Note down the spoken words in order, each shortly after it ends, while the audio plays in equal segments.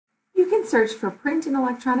can search for print and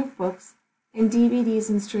electronic books and DVDs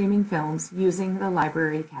and streaming films using the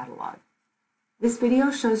library catalog. This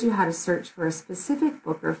video shows you how to search for a specific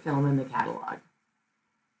book or film in the catalog.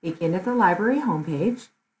 Begin at the library homepage,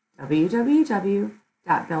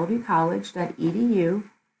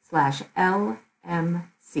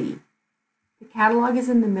 www.bellevuecollege.edu/LMC. The catalog is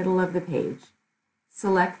in the middle of the page.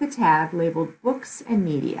 Select the tab labeled Books and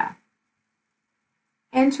Media.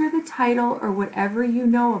 Enter the title or whatever you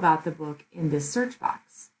know about the book in this search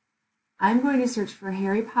box. I'm going to search for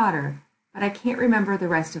Harry Potter, but I can't remember the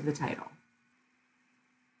rest of the title.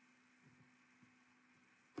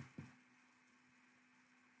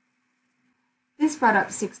 This brought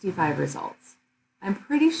up 65 results. I'm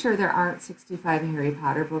pretty sure there aren't 65 Harry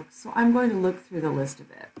Potter books, so I'm going to look through the list a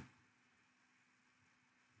bit.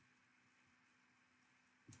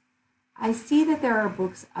 I see that there are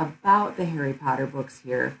books about the Harry Potter books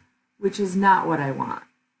here, which is not what I want.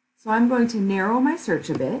 So I'm going to narrow my search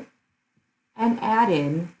a bit and add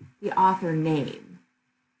in the author name.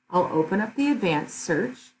 I'll open up the advanced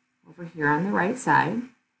search over here on the right side,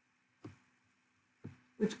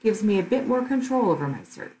 which gives me a bit more control over my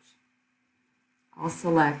search. I'll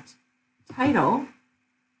select title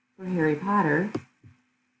for Harry Potter,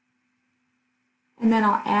 and then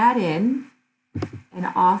I'll add in an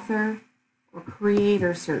author or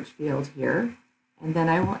creator search field here, and then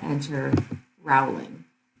I will enter Rowling.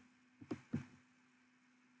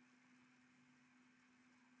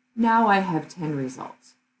 Now I have 10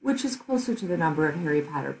 results, which is closer to the number of Harry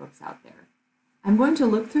Potter books out there. I'm going to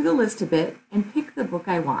look through the list a bit and pick the book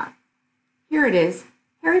I want. Here it is,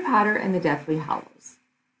 Harry Potter and the Deathly Hallows.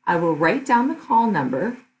 I will write down the call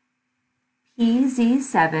number,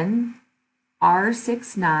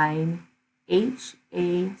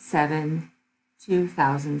 PZ7R69HA7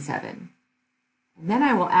 2007. And then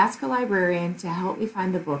I will ask a librarian to help me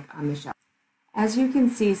find the book on the shelf. As you can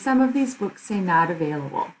see, some of these books say not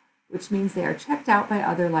available, which means they are checked out by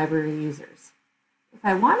other library users. If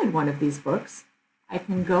I wanted one of these books, I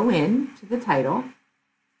can go in to the title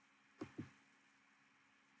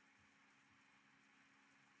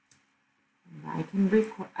and I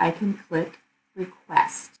can click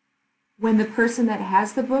Request. When the person that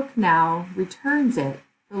has the book now returns it,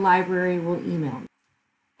 the library will email me.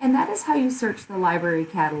 And that is how you search the library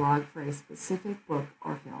catalog for a specific book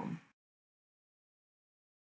or film.